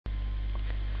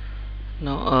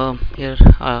Now here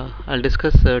I'll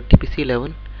discuss TPC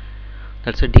 11,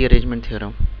 that's a dearrangement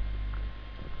theorem.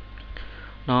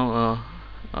 Now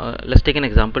let's take an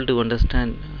example to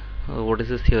understand what is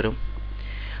this theorem.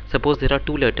 Suppose there are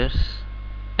two letters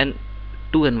and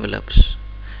two envelopes,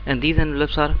 and these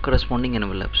envelopes are corresponding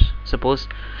envelopes. Suppose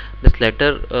this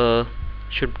letter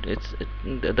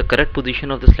the correct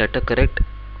position of this letter, correct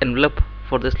envelope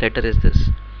for this letter is this,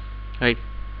 right?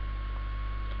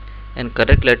 And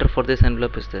correct letter for this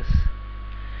envelope is this.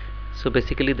 So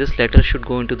basically this letter should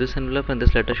go into this envelope and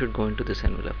this letter should go into this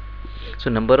envelope. So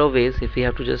number of ways, if we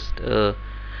have to just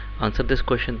answer this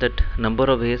question, that number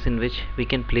of ways in which we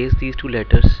can place these two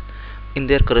letters in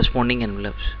their corresponding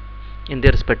envelopes, in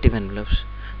their respective envelopes,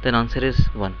 then answer is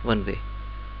one way.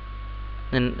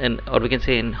 And or we can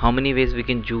say in how many ways we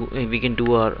can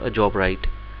do our job right,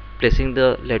 placing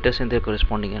the letters in their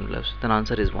corresponding envelopes, then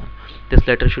answer is one. This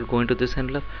letter should go into this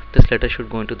envelope, this letter should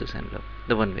go into this envelope,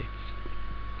 the one way.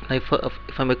 Now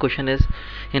if my question is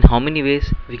in how many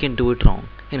ways we can do it wrong,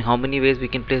 in how many ways we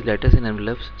can place letters in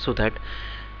envelopes so that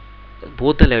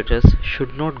both the letters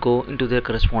should not go into their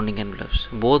corresponding envelopes,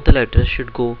 both the letters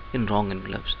should go in wrong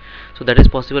envelopes. So that is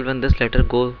possible when this letter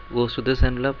goes to this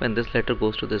envelope and this letter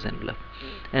goes to this envelope.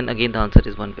 And again the answer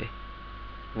is one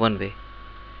way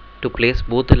to place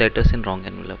both the letters in wrong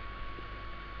envelope,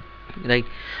 right?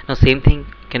 Now same thing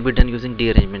can be done using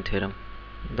dearrangement theorem.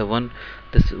 Wrong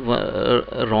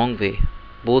way,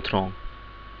 both wrong.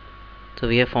 So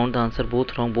we have found the answer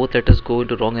both wrong, both letters go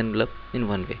into wrong envelope in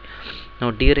one way.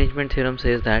 Now dearrangement theorem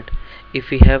says that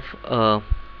if we have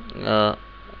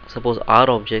suppose R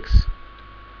objects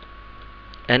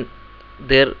and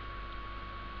there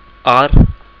are,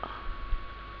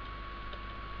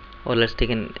 or let's take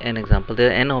an example, there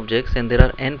are n objects and there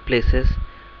are n places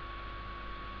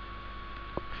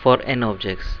for n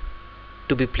objects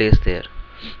to be placed there.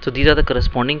 So these are the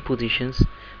corresponding positions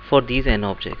for these n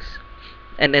objects,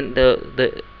 and then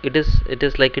it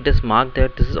is marked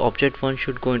that this is object 1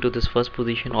 should go into this first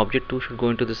position, object 2 should go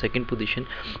into the second position.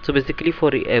 So basically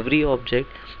for every object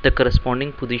the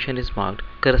corresponding position is marked,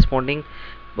 corresponding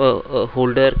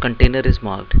holder container is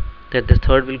marked, that the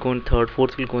third will go in third,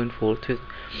 fourth will go in fourth,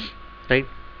 right?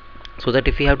 So that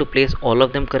if we have to place all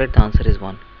of them correct, the answer is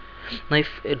 1. Now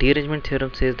if dearrangement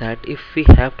theorem says that if we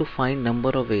have to find number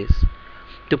of ways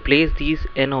to place these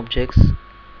n objects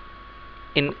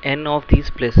in n of these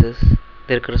places,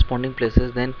 their corresponding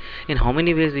places, then in how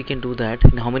many ways we can do that,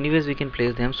 in how many ways we can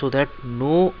place them so that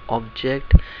no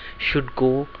object should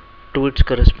go to its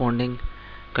corresponding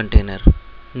container,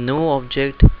 no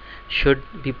object should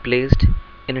be placed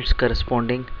in its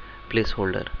corresponding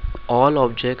placeholder, all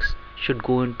objects should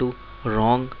go into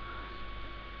wrong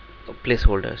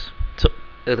placeholders. So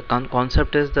the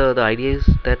concept is, the idea is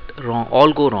that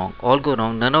all go wrong,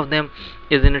 none of them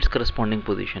is in its corresponding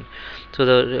position. So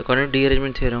according to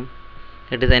dearrangement theorem,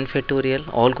 it is n factorial,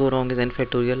 all go wrong is n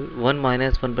factorial, 1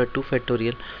 minus 1 by 2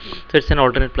 factorial. So it's an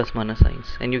alternate plus minus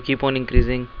signs, and you keep on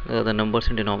increasing the numbers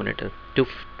in denominator. 2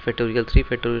 factorial, 3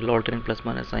 factorial, alternate plus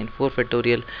minus sign, 4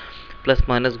 factorial, plus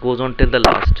minus goes on till the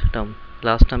last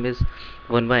term is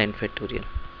 1 by n factorial.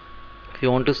 If you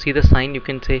want to see the sign, you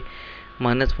can say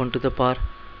minus 1 to the power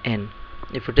n.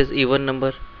 If it is even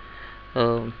number,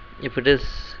 if it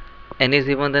is n is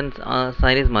even, then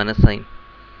sign is minus sign.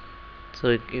 So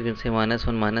you can say minus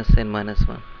 1 minus n minus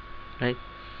 1, right?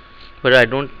 But I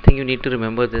don't think you need to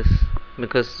remember this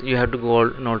because you have to go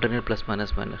in alternate plus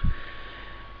minus manner,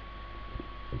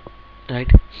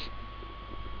 right?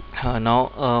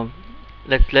 Now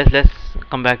let's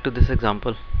come back to this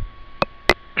example.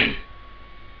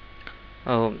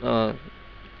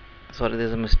 Sorry,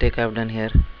 there's a mistake I've done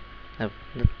here. It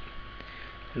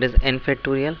is n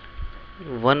factorial,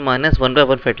 1 minus 1 by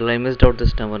 1 factorial. I missed out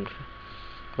this term.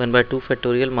 1 by 2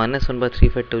 factorial minus 1 by 3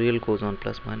 factorial goes on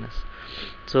plus minus.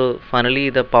 So finally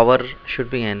the power should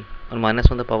be n, or minus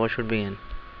 1 the power should be n,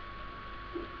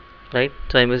 right?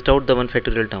 So I missed out the 1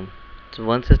 factorial term. So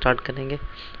 1 से start करेंगे,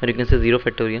 or you can say 0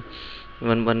 factorial,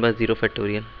 1 by 0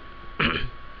 factorial.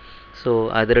 So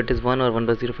either it is 1 or 1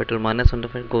 by 0 factorial, minus 1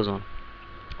 factorial goes on.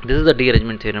 This is the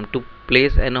dearrangement theorem, to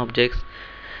place n objects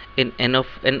in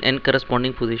n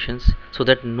corresponding positions so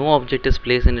that no object is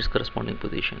placed in its corresponding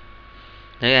position.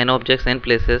 N objects, n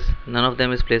places, none of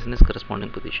them is placed in its corresponding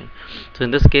position. So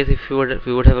in this case, if we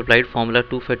would have applied formula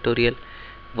 2 factorial,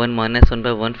 1 minus 1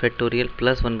 by 1 factorial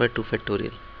plus 1 by 2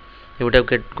 factorial, you would have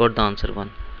got the answer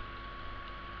 1,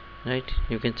 right?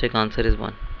 You can check, answer is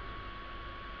 1.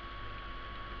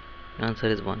 Answer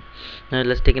is 1. Now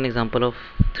let's take an example of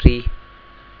 3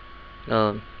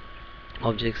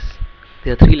 objects.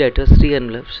 There are 3 letters, 3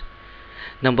 envelopes,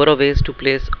 number of ways to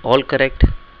place all correct.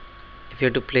 If you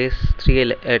have to place three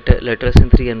letters in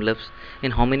three envelopes,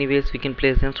 in how many ways we can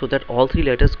place them so that all three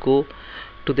letters go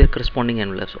to their corresponding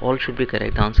envelopes? All should be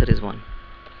correct. The answer is 1.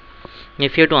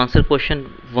 If you have to answer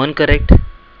question 1 correct,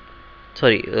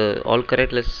 sorry, all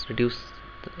correct, let's reduce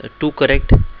 2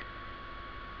 correct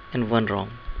and 1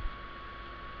 wrong.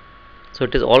 So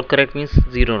it is all correct means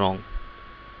 0 wrong,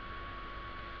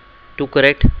 2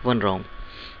 correct, 1 wrong.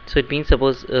 So it means,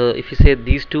 suppose if you say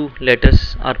these two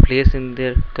letters are placed in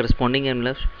their corresponding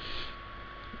envelopes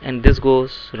and this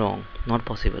goes wrong, not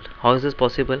possible. How is this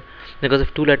possible? Because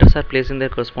if two letters are placed in their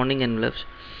corresponding envelopes,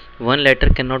 one letter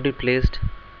cannot be placed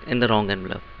in the wrong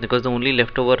envelope because the only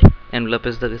leftover envelope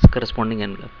is the corresponding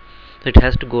envelope. So it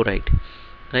has to go right.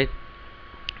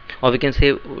 Or we can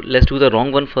say, let's do the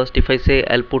wrong one first. If I say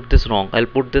I'll put this wrong, I'll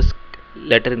put this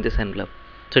letter in this envelope,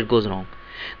 so it goes wrong,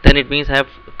 then it means I have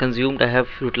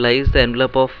utilized the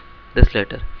envelope of this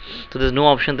letter. So there's no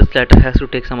option this letter has to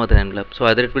take some other envelope. So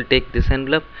either it will take this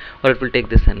envelope or it will take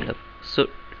this envelope. So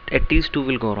at least two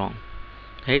will go wrong,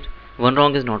 right? One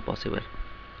wrong is not possible.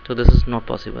 So this is not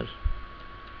possible.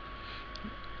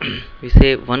 We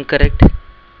say 1 correct,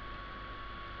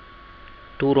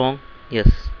 2 wrong.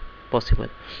 Yes, possible.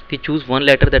 We choose one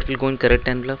letter that will go in correct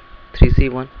envelope,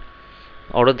 3C1.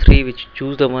 Out of 3, which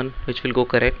choose the one which will go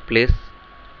correct, place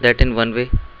that in one way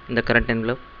in the current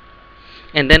envelope,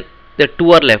 and then the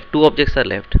two are left, two objects are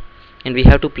left, and we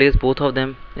have to place both of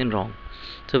them in wrong.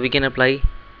 So we can apply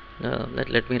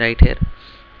let me write here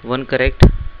 1 correct,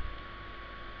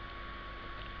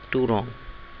 2 wrong.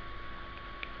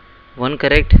 1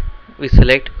 correct, we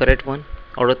select correct one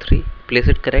out of 3, place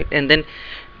it correct, and then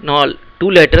now two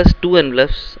letters, two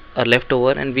envelopes are left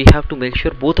over, and we have to make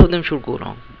sure both of them should go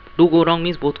wrong. 2 go wrong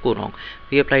means both go wrong.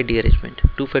 We apply dearrangement,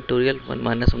 2 factorial 1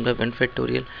 minus 1 by 1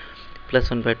 factorial plus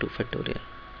 1 by 2 factorial,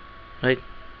 right?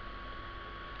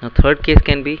 Now third case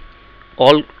can be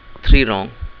all 3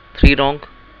 wrong. 3 wrong,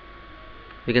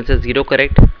 we can say 0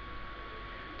 correct,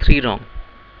 3 wrong,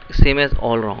 same as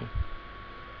all wrong.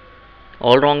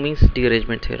 All wrong means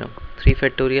dearrangement theorem, 3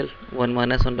 factorial 1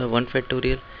 minus 1 by 1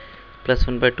 factorial plus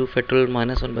 1 by 2 factorial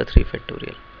minus 1 by 3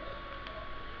 factorial.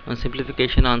 On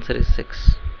simplification, answer is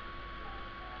 6.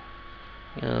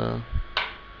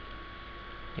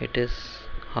 It is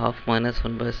half minus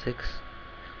 1 by 6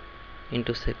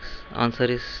 into 6. Answer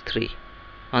is 3.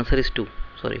 Answer is 2.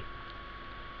 Sorry.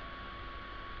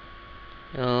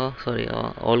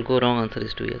 All go wrong. Answer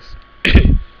is 2. Yes.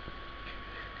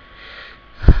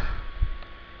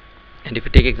 And if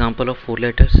you take example of 4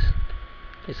 letters,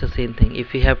 it's the same thing.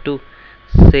 If we have to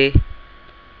say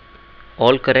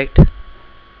all correct,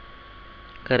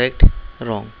 correct,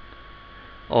 wrong,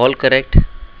 all correct,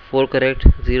 4 correct,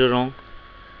 0 wrong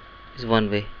is one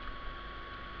way.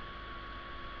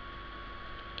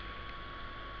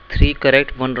 3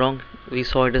 correct, 1 wrong, we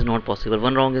saw it is not possible.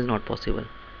 1 wrong is not possible.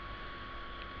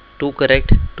 2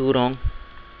 correct, 2 wrong.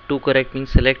 2 correct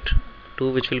means select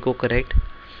 2 which will go correct,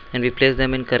 and we place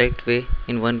them in correct way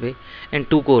in one way, and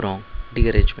 2 go wrong,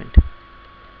 dearrangement.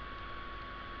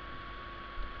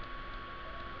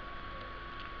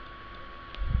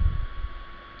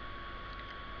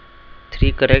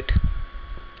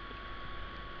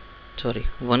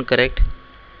 One correct,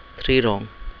 3 wrong.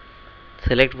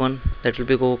 Select one that will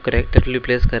be go correct, that will be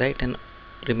placed correct, and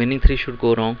remaining 3 should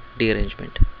go wrong,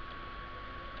 dearrangement.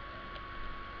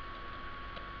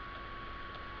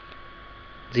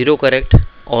 Zero correct,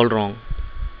 all wrong,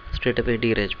 straight away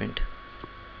dearrangement.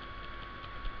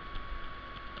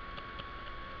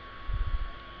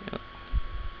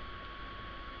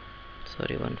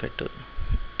 Sorry, 1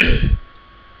 factorial.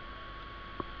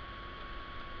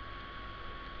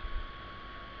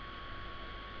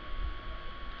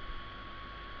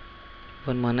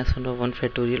 1 minus 1 by 1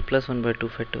 factorial plus 1 by 2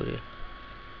 factorial.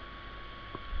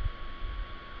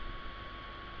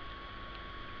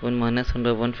 1 minus 1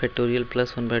 by 1 factorial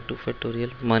plus 1 by 2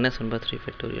 factorial minus 1 by 3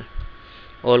 factorial.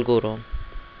 All go wrong.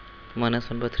 Minus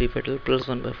 1 by 3 factorial plus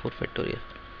 1 by 4 factorial.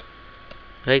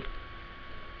 Right?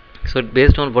 So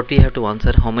based on what we have to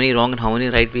answer, how many wrong and how many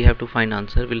right we have to find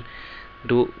answer, we'll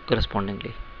do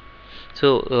correspondingly.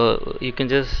 So you can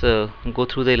just go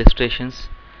through the illustrations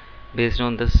based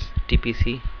on this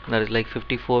TPC, that is like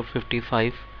 54,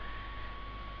 55.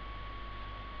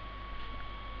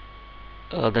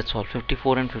 That's all,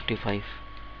 54 and 55,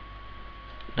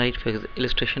 right? For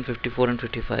illustration 54 and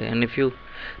 55. And if you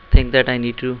think that I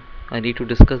need to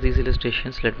discuss these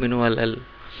illustrations, let me know. I'll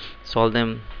solve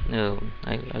them.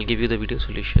 I'll give you the video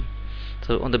solution.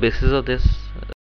 So on the basis of this